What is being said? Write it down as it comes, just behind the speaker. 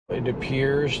It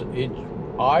appears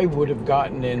I would have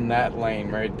gotten in that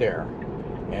lane right there.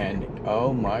 And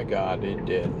oh my God, it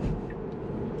did.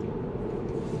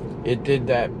 It did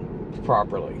that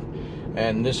properly.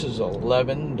 And this is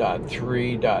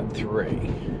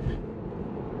 11.3.3.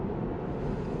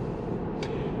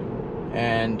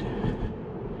 And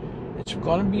it's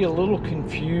going to be a little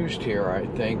confused here, I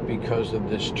think, because of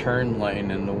this turn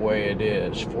lane and the way it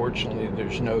is. Fortunately,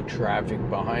 there's no traffic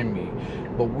behind me,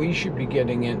 but we should be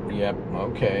getting in. Yep,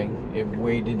 okay. It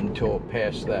waited until it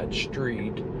passed that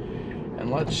street.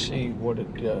 And let's see what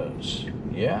it does.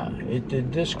 Yeah, it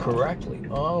did this correctly.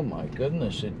 Oh my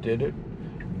goodness, it did it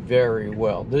very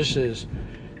well. This is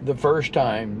the first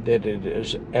time that it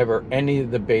is ever, any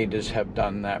of the betas have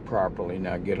done that properly.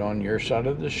 Now get on your side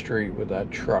of the street with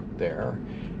that truck there,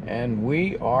 and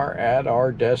we are at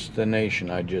our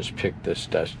destination. I just picked this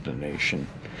destination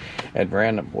at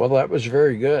random. Well, that was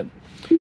very good.